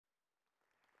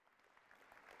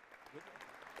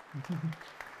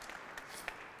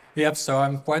Yep, so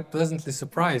I'm quite pleasantly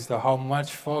surprised at how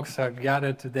much folks are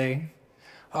gathered today.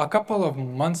 A couple of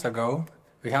months ago,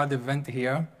 we had an event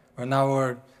here when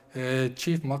our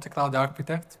chief multi-cloud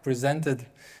architect presented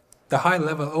the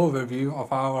high-level overview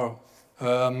of our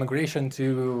migration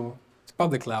to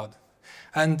public cloud.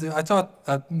 And I thought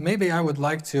that maybe I would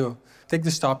like to take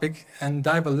this topic and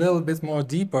dive a little bit more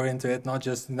deeper into it, not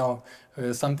just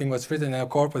something was written in our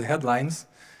corporate headlines,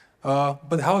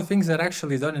 but how things are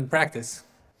actually done in practice.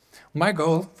 My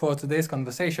goal for today's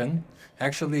conversation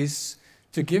actually is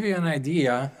to give you an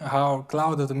idea how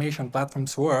cloud automation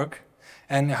platforms work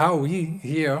and how we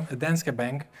here at Danske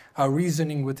Bank are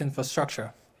reasoning with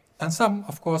infrastructure. And some,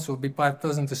 of course, will be quite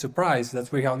pleasantly surprised that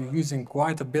we are using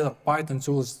quite a bit of Python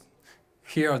tools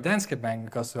here at Danske Bank,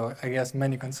 because I guess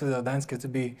many consider Danske to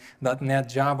be .NET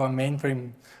Java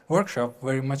mainframe workshop,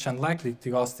 very much unlikely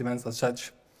to host events as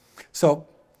such. So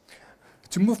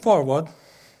to move forward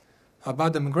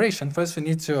about the migration, first we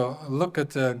need to look at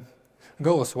the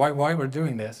goals, why we're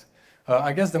doing this.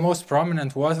 I guess the most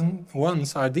prominent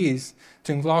ones are these: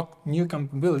 to unlock new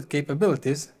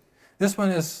capabilities. This one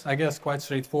is, I guess, quite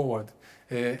straightforward.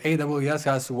 AWS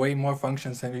has way more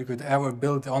functions than you could ever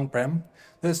build on-prem.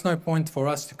 There's no point for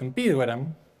us to compete with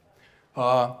them,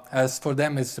 as for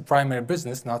them it's the primary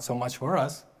business, not so much for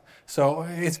us. So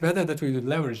it's better that we would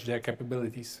leverage their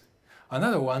capabilities.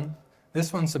 Another one,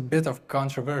 this one's a bit of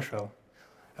controversial.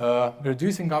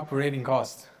 Reducing operating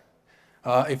costs.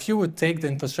 If you would take the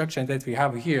infrastructure that we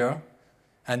have here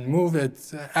and move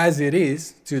it as it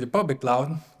is to the public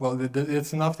cloud, well,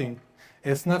 it's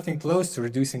nothing close to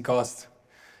reducing costs.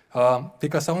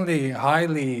 Because only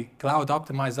highly cloud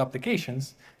optimized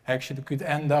applications actually could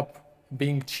end up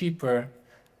being cheaper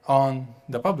on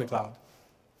the public cloud.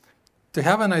 To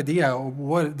have an idea of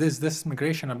what is this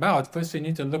migration about, first we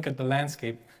need to look at the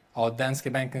landscape of Danske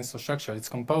Bank infrastructure, its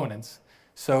components.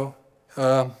 So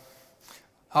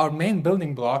our main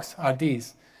building blocks are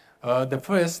these.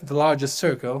 The largest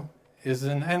circle, is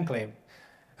an enclave.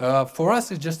 For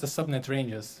us, it's just the subnet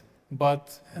ranges,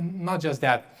 but not just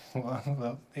that.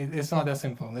 Well, it's not that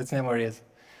simple. It never is.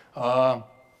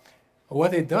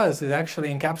 What it does, it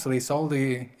actually encapsulates all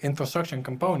the infrastructure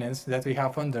components that we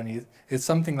have underneath. It's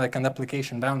something like an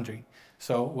application boundary.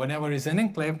 So whenever it's an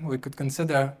enclave, we could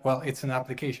consider, well, it's an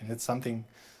application. It's something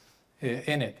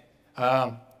in it.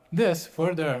 This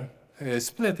further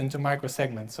split into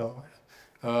microsegments. So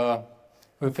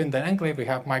within the enclave, we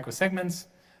have microsegments.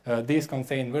 These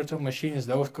contain virtual machines.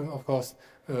 Those, of course,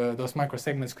 those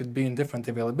microsegments could be in different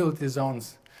availability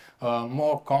zones.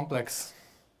 More complex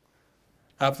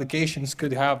applications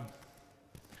could have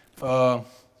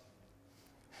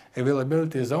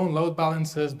availability zone load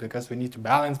balancers, because we need to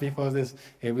balance before this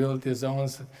availability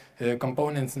zones,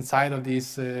 components inside of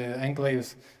these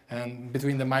enclaves, and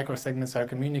between the microsegments are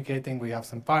communicating. We have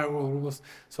some firewall rules.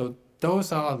 So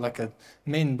those are like a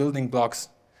main building blocks,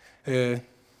 the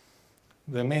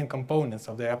main components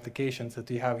of the applications that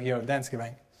we have here at Danske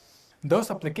Bank. Those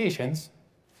applications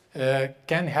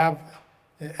can have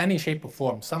any shape or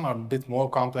form. Some are a bit more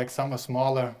complex, some are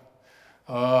smaller,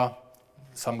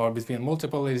 some are between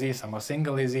multiple AZ, some are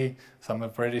single AZ, some are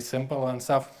pretty simple and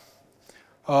stuff.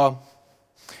 But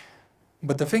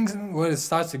the things where it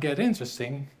starts to get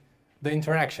interesting, the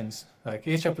interactions. Like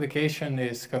each application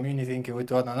is communicating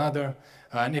with one another,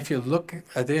 and if you look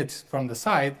at it from the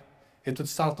side, it would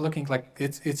start looking like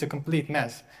it's a complete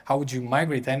mess. How would you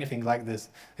migrate anything like this?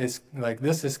 It's like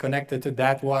this is connected to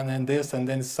that one and this, and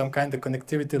then some kind of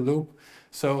connectivity loop.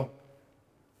 So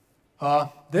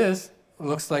this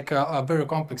looks like a very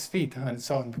complex feat and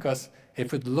so on, because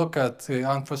if we look at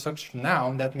infrastructure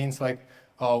now, that means like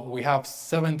we have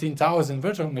 17,000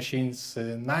 virtual machines,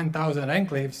 9,000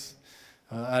 enclaves,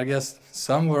 I guess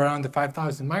somewhere around the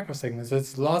 5,000 microsegments.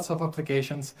 It's lots of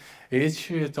applications, each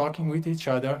talking with each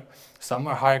other. Some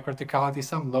are higher criticality,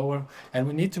 some lower, and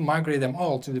we need to migrate them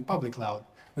all to the public cloud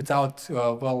without,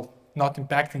 well, not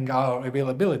impacting our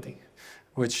availability,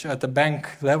 which at the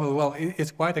bank level, well,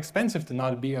 it's quite expensive to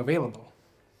not be available.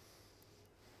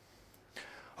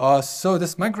 So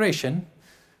this migration,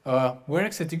 we're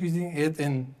executing it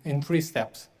in 3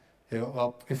 steps.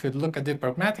 Well, if you look at it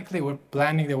pragmatically, we're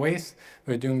planning the ways,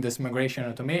 we're doing this migration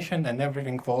automation, and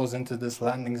everything falls into this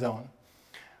landing zone.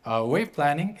 Wave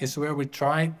planning is where we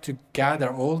try to gather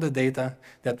all the data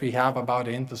that we have about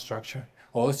the infrastructure,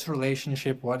 all its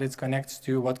relationship, what it connects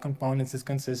to, what components it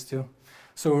consists to.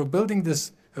 So we're building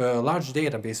this large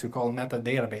database we call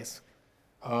metadatabase.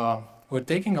 We're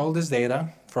taking all this data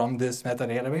from this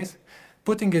metadatabase,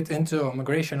 putting it into a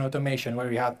migration automation where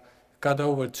we have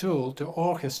cutover tool to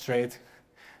orchestrate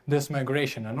this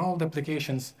migration, and all the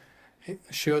applications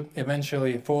should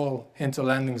eventually fall into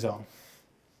landing zone.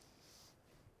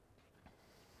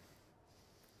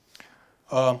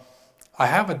 I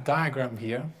have a diagram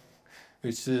here,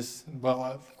 which is,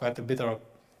 well, quite a bit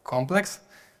complex,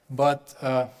 but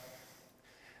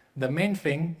the main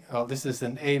thing, this is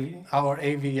our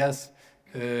AVS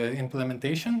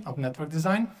implementation of network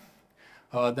design.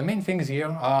 The main things here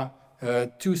are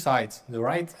two sides, the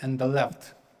right and the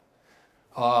left.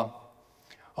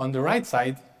 On the right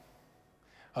side,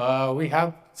 we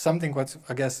have something what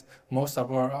I guess most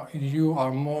of you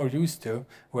are more used to,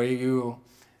 where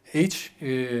each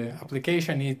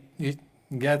application it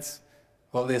gets,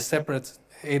 well, they're separate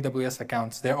AWS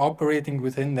accounts. They're operating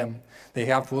within them. They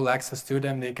have full access to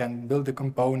them. They can build the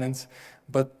components.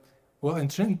 But, well,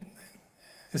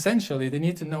 essentially, they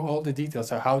need to know all the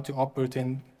details of how to operate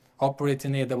in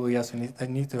AWS. They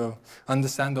need to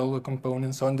understand all the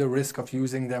components, on the risk of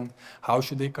using them, how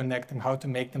should they connect them, how to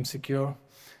make them secure.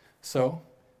 So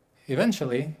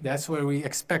eventually, that's where we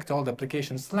expect all the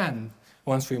applications to land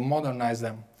once we modernize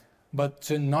them. But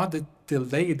to not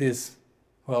delay this,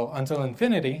 well, until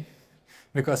infinity,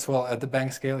 because, well, at the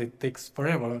bank scale, it takes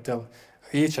forever until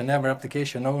each and every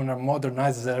application owner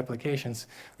modernizes their applications.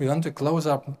 We want to close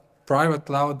up private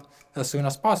cloud as soon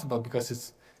as possible,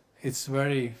 because it's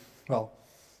very, well,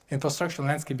 infrastructure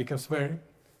landscape becomes very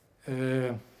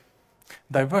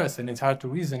diverse, and it's hard to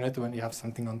reason it when you have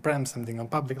something on-prem, something on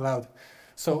public cloud.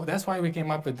 So that's why we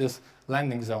came up with this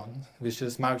landing zone, which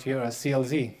is marked here as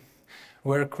CLZ.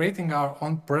 We're creating our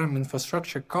on-prem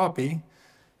infrastructure copy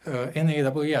in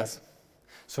AWS.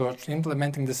 So we're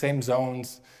implementing the same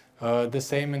zones, the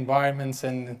same environments,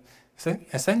 and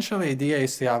essentially the idea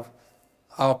is to have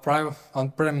our private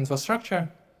on-prem infrastructure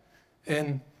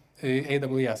in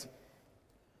AWS.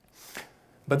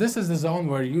 But this is the zone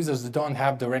where users don't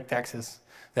have direct access.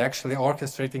 They're actually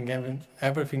orchestrating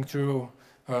everything through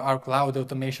our cloud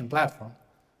automation platform.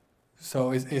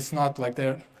 So it's not like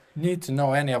they need to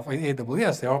know any of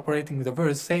AWS. They're operating the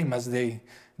very same as they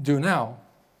do now.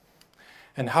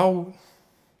 And how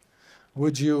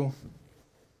would you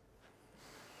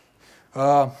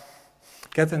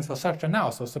get infrastructure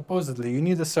now? So supposedly you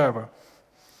need a server.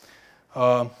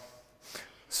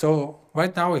 So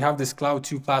right now we have this Cloud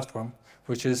 2 platform,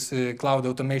 which is a cloud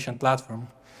automation platform.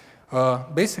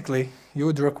 Basically, you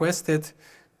would request it,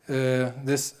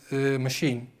 this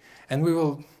machine, and we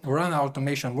will run our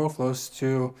automation workflows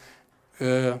to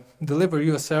deliver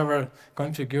you a server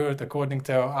configured according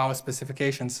to our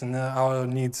specifications and our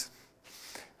needs.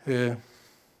 But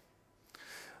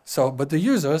the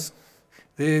users,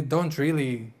 they don't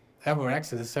really ever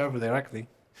access the server directly.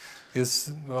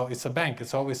 Well, it's a bank.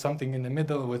 It's always something in the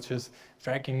middle which is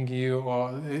tracking you,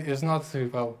 or it's not,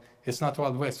 well, it's not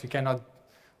Wild West. You cannot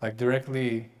like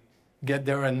directly get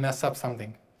there and mess up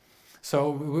something.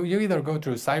 So you either go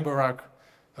through CyberArk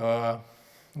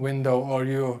window, or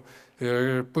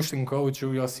you're pushing code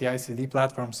through your CI/CD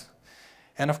platforms.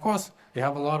 And of course, you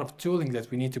have a lot of tooling that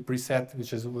we need to preset,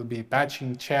 which will be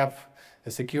patching, chef,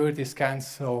 security scans.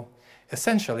 So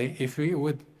essentially, if we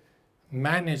would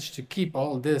manage to keep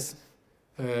all this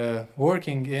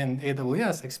working in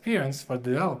AWS, experience for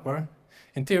the developer,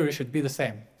 in theory, should be the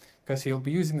same, because he'll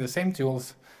be using the same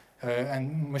tools,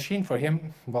 and machine for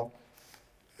him, well,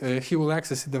 he will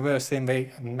access it the very same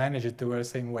way and manage it the very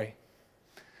same way.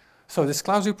 So this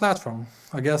Cloud 2 platform,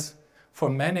 I guess, for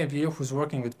many of you who's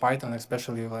working with Python,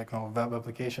 especially like web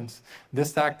applications, this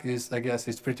stack is, I guess,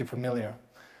 it's pretty familiar.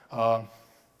 Under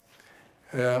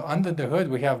the hood,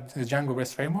 we have the Django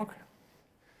REST framework.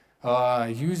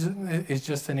 Is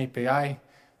just an API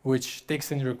which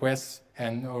takes in requests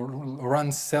and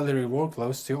runs celery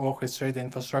workflows to orchestrate the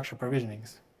infrastructure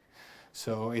provisionings.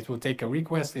 So it will take a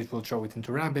request, it will throw it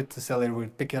into Rabbit, the celery will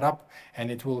pick it up,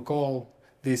 and it will call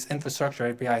these infrastructure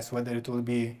APIs, whether it will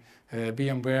be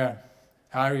VMware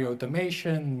ARIA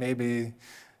automation, maybe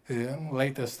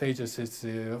later stages it's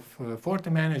Forti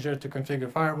Manager to configure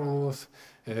firewalls,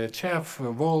 Chef,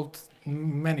 Vault,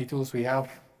 many tools we have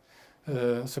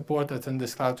supported in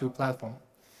this Cloud 2 platform.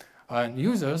 And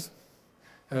users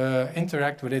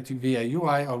interact with it via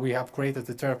UI, or we have created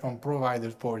a Terraform provider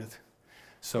for it.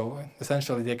 So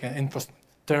essentially they can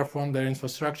Terraform their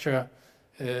infrastructure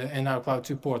in our Cloud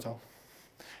 2 portal.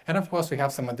 And of course we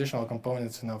have some additional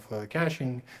components of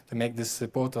caching to make this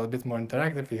portal a bit more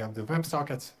interactive. We have the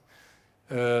WebSockets.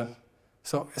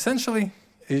 So essentially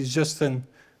it's just an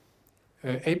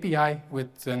API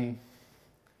with an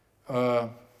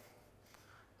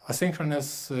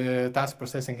asynchronous task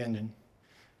processing engine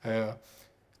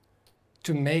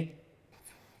to make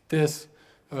this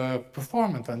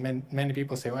performant. And many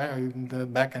people say, well, the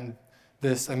backend,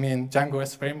 Django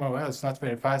REST framework, well, it's not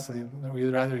very fast.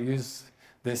 We'd rather use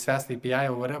this fast API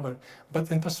or whatever.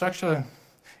 But infrastructure,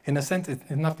 in a sense,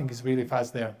 nothing is really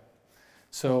fast there.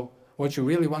 So what you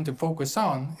really want to focus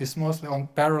on is mostly on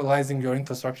parallelizing your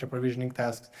infrastructure provisioning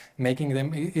tasks, making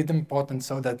them idempotent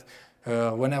so that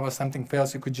whenever something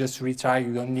fails, you could just retry.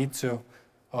 You don't need to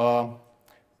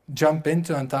jump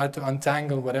into and try to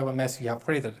untangle whatever mess you have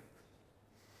created.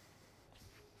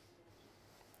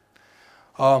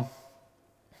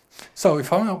 So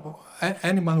if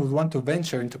anyone would want to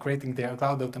venture into creating their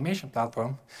cloud automation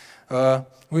platform,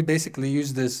 we basically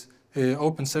use this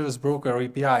Open Service Broker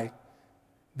API.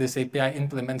 This API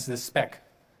implements this spec.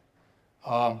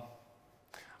 I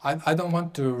don't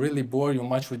want to really bore you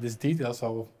much with these details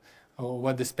of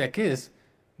what the spec is,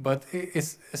 but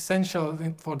it's essential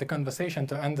for the conversation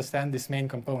to understand these main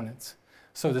components.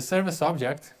 So the service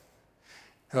object,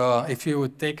 if you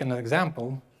would take an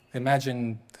example,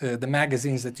 imagine the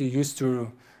magazines that you used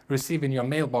to receive in your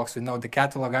mailbox, the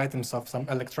catalog items of some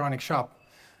electronic shop.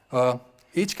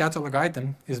 Each catalog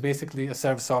item is basically a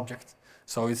service object.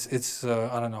 So it's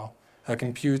I don't know, a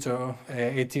computer,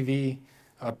 a TV,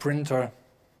 a printer.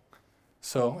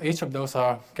 So each of those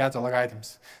are catalog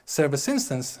items. Service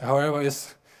instance, however,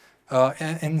 is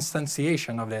an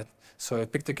instantiation of that. So you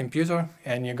picked a computer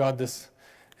and you got this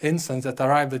instance that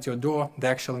arrived at your door, the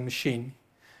actual machine.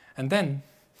 And then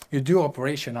you do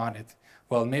operation on it.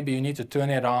 Well, maybe you need to turn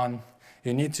it on,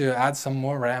 you need to add some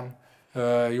more RAM,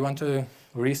 you want to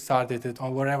restart it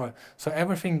or whatever. So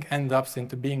everything ends up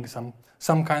into being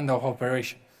some kind of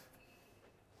operation.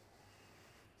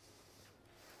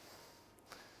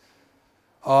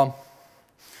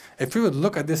 If we would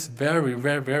look at this very,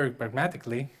 very, very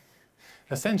pragmatically,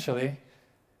 essentially,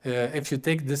 if you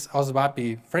take this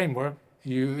OSBAPI framework,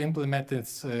 you implement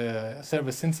its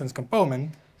service instance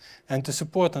component, and to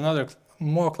support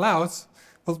more clouds,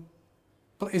 well,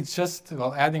 it's just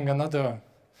adding another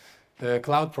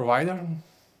cloud provider,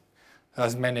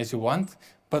 as many as you want,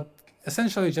 but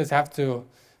essentially you just have to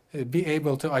be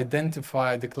able to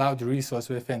identify the cloud resource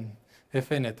within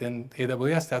it. In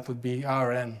AWS, that would be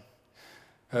RN.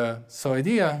 So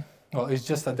idea, it's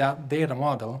just a data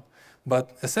model,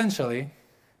 but essentially,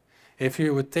 if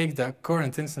you would take the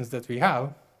current instance that we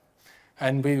have,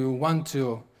 and we want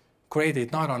to create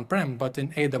it not on-prem, but in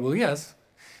AWS,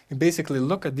 you basically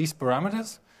look at these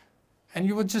parameters, and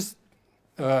you would just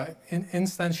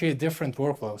instantiate different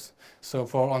workflows. So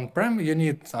for on-prem, you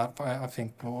need, I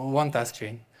think, one task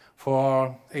chain.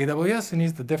 For AWS, you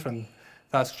need a different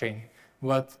task chain.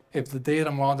 But if the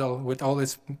data model with all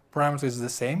its parameters is the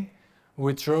same,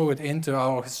 we throw it into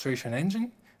our orchestration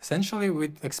engine. Essentially,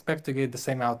 we expect to get the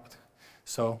same output.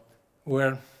 So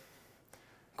we're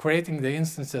creating the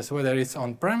instances, whether it's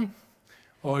on-prem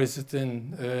or is it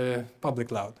in public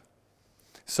cloud.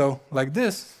 So like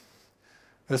this,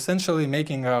 essentially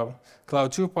making a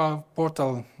Cloud 2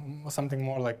 portal something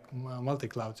more like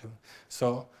multi-cloud 2.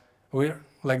 So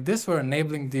like this, we're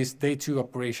enabling these day 2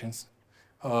 operations.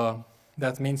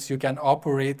 That means you can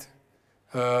operate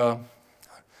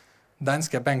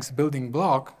Danske Bank's building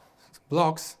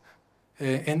blocks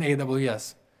in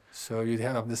AWS. So you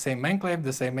have the same enclave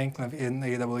in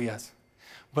AWS.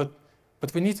 But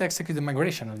we need to execute the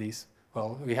migration of these.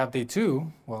 Well, we have day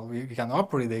 2. Well, we can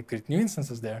operate, they create new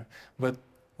instances there, but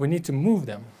we need to move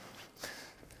them.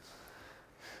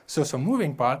 So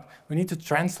moving part, we need to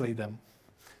translate them.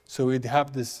 So we'd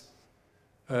have this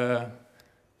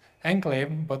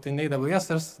enclave, but in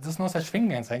AWS, there's no such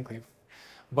thing as enclave.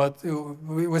 But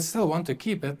we would still want to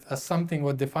keep it as something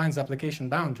what defines application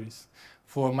boundaries.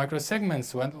 For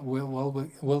microsegments,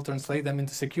 we'll translate them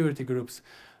into security groups.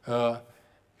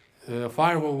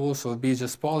 Firewall rules will be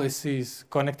just policies,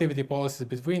 connectivity policies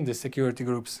between the security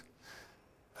groups.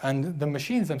 And the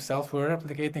machines themselves, we're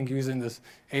replicating using this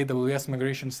AWS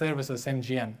Migration Services,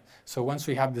 MGN. So once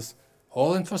we have this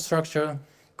whole infrastructure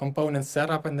components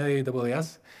set up in the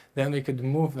AWS, then we could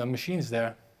move the machines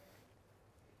there.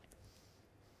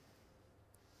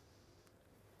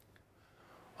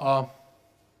 On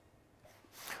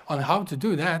how to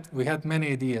do that, we had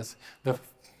many ideas.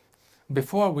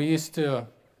 Before, we used to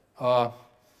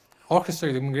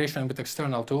orchestrate migration with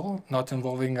external tool, not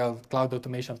involving a cloud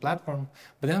automation platform.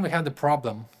 But then we had the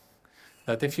problem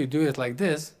that if you do it like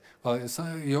this, well,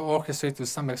 you orchestrate with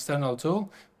some external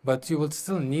tool, but you would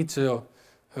still need to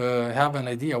have an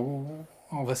idea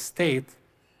of a state.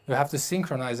 You have to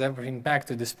synchronize everything back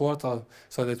to this portal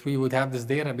so that we would have this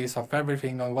database of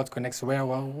everything on what connects where,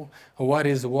 what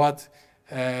is what,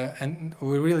 and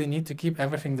we really need to keep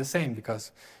everything the same,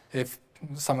 because if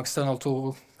some external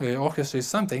tool orchestrates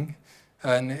something,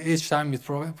 and each time it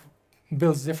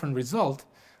builds different result,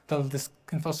 then this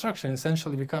infrastructure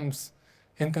essentially becomes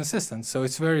inconsistent. So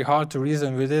it's very hard to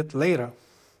reason with it later.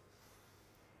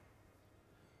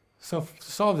 So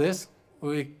to solve this,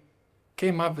 we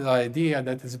came up with the idea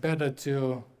that it's better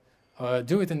to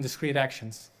do it in discrete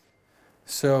actions.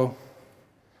 So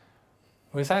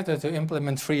we decided to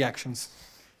implement 3 actions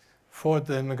for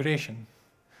the migration.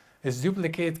 It's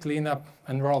duplicate, cleanup,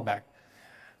 and rollback.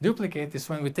 Duplicate is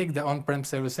when we take the on-prem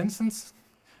service instance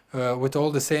with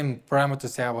all the same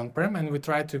parameters they have on-prem, and we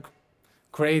try to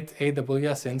create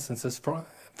AWS instances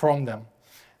from them.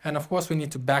 And of course, we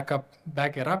need to back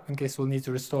it up in case we'll need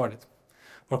to restore it.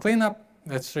 For cleanup,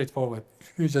 that's straightforward.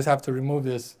 You just have to remove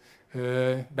this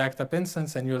backed up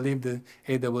instance and you leave the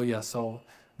AWS. So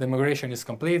the migration is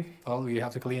complete, well, you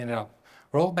have to clean it up.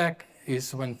 Rollback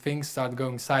is when things start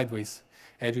going sideways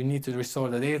and you need to restore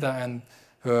the data and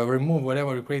remove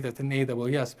whatever you created in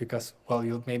AWS because, well,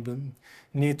 you'll maybe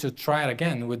need to try it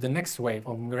again with the next wave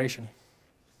of migration.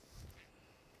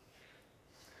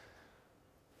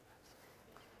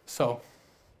 So,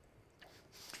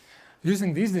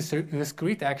 using these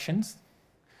discrete actions,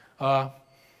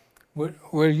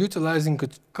 we're utilizing a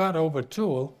cutover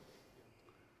tool.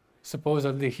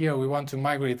 Supposedly here we want to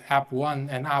migrate app 1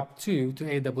 and app 2 to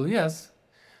AWS.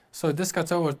 So this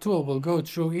cutover tool will go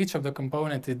through each of the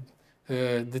components it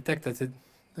detected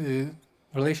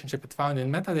relationship it found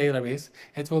in metadatabase.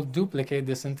 It will duplicate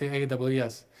this into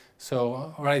AWS.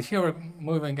 So right here, we're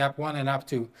moving app 1 and app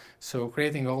 2. So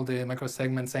creating all the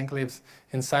microsegments enclaves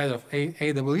inside of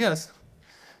AWS,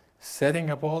 setting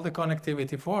up all the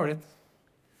connectivity for it,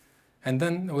 and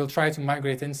then we'll try to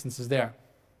migrate instances there.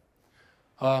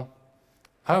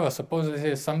 However,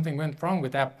 supposedly something went wrong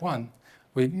with app 1.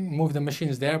 We move the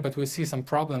machines there, but we see some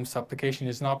problems. Application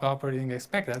is not operating as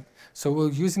expected. So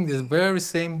we're using these very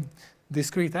same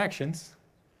discrete actions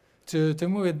to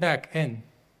move it back in.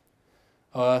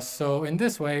 So in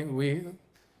this way, we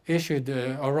issued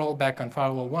a rollback on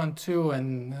firewall 1, 2,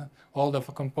 and all the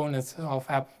components of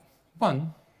app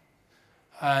 1.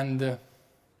 And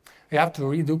we have to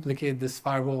reduplicate this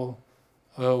firewall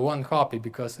 1 copy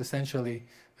because essentially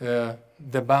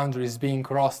the boundary is being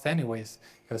crossed anyways.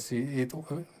 Because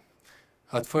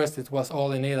at first it was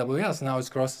all in AWS, now it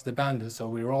crosses the boundary. So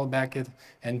we roll back it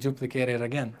and duplicate it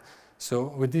again. So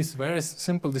with these very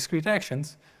simple discrete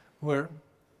actions, we're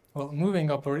moving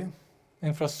our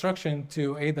infrastructure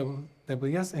to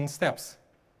AWS in steps.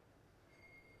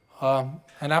 And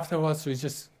afterwards, we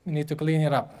just need to clean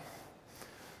it up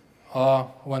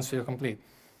once we're complete.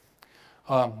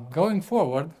 Going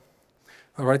forward,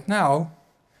 right now,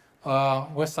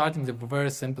 we're starting the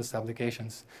very simplest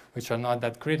applications, which are not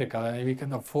that critical, and we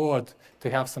can afford to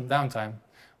have some downtime.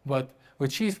 But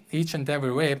with each and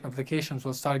every wave, applications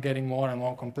will start getting more and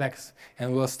more complex,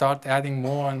 and we'll start adding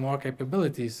more and more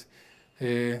capabilities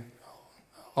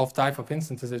of type of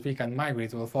instances that we can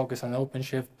migrate. We'll focus on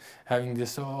OpenShift, having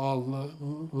this all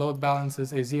load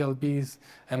balances, AZLBs,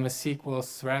 MS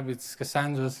SQLs, Rabbits,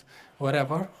 Cassandras,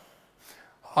 whatever,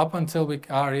 up until we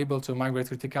are able to migrate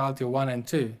criticality 1 and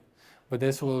 2. But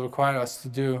this will require us to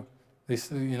do this,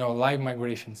 live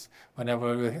migrations.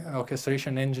 Whenever the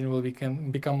orchestration engine will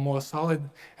become more solid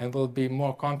and will be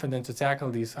more confident to tackle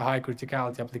these high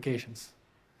criticality applications.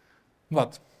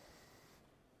 But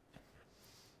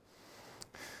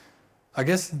I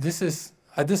guess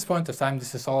at this point of time,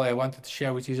 this is all I wanted to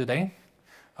share with you today.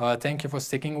 Thank you for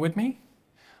sticking with me.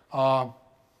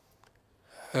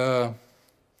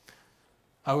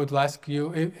 I would ask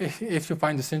you, if you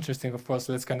find this interesting, of course,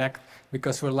 let's connect,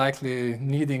 because we're likely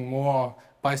needing more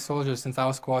PI soldiers in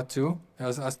our squad too,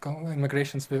 as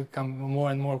immigrations become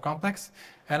more and more complex.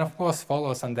 And of course,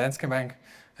 follow us on Danske Bank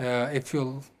if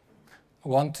you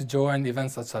want to join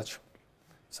events as such.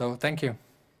 So thank you.